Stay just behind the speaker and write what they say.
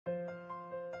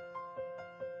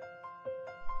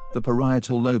The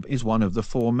parietal lobe is one of the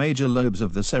four major lobes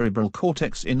of the cerebral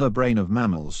cortex in the brain of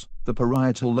mammals. The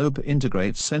parietal lobe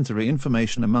integrates sensory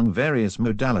information among various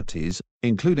modalities,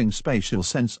 including spatial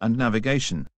sense and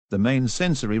navigation, the main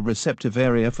sensory receptive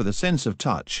area for the sense of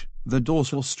touch, the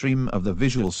dorsal stream of the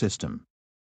visual system.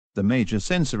 The major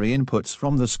sensory inputs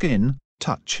from the skin,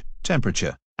 touch,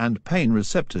 temperature, and pain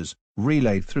receptors,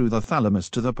 relayed through the thalamus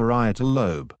to the parietal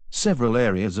lobe. Several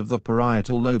areas of the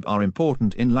parietal lobe are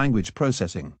important in language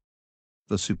processing.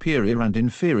 The superior and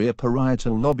inferior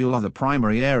parietal lobule are the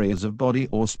primary areas of body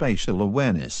or spatial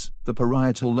awareness. The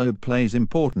parietal lobe plays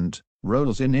important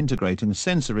roles in integrating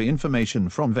sensory information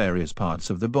from various parts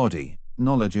of the body,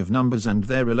 knowledge of numbers and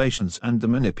their relations, and the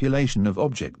manipulation of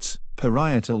objects.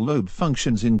 Parietal lobe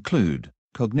functions include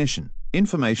cognition,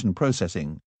 information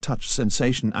processing, touch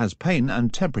sensation as pain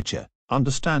and temperature,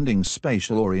 understanding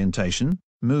spatial orientation,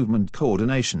 movement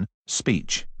coordination,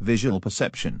 speech, visual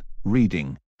perception,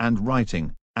 reading and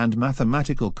writing, and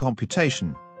mathematical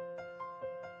computation.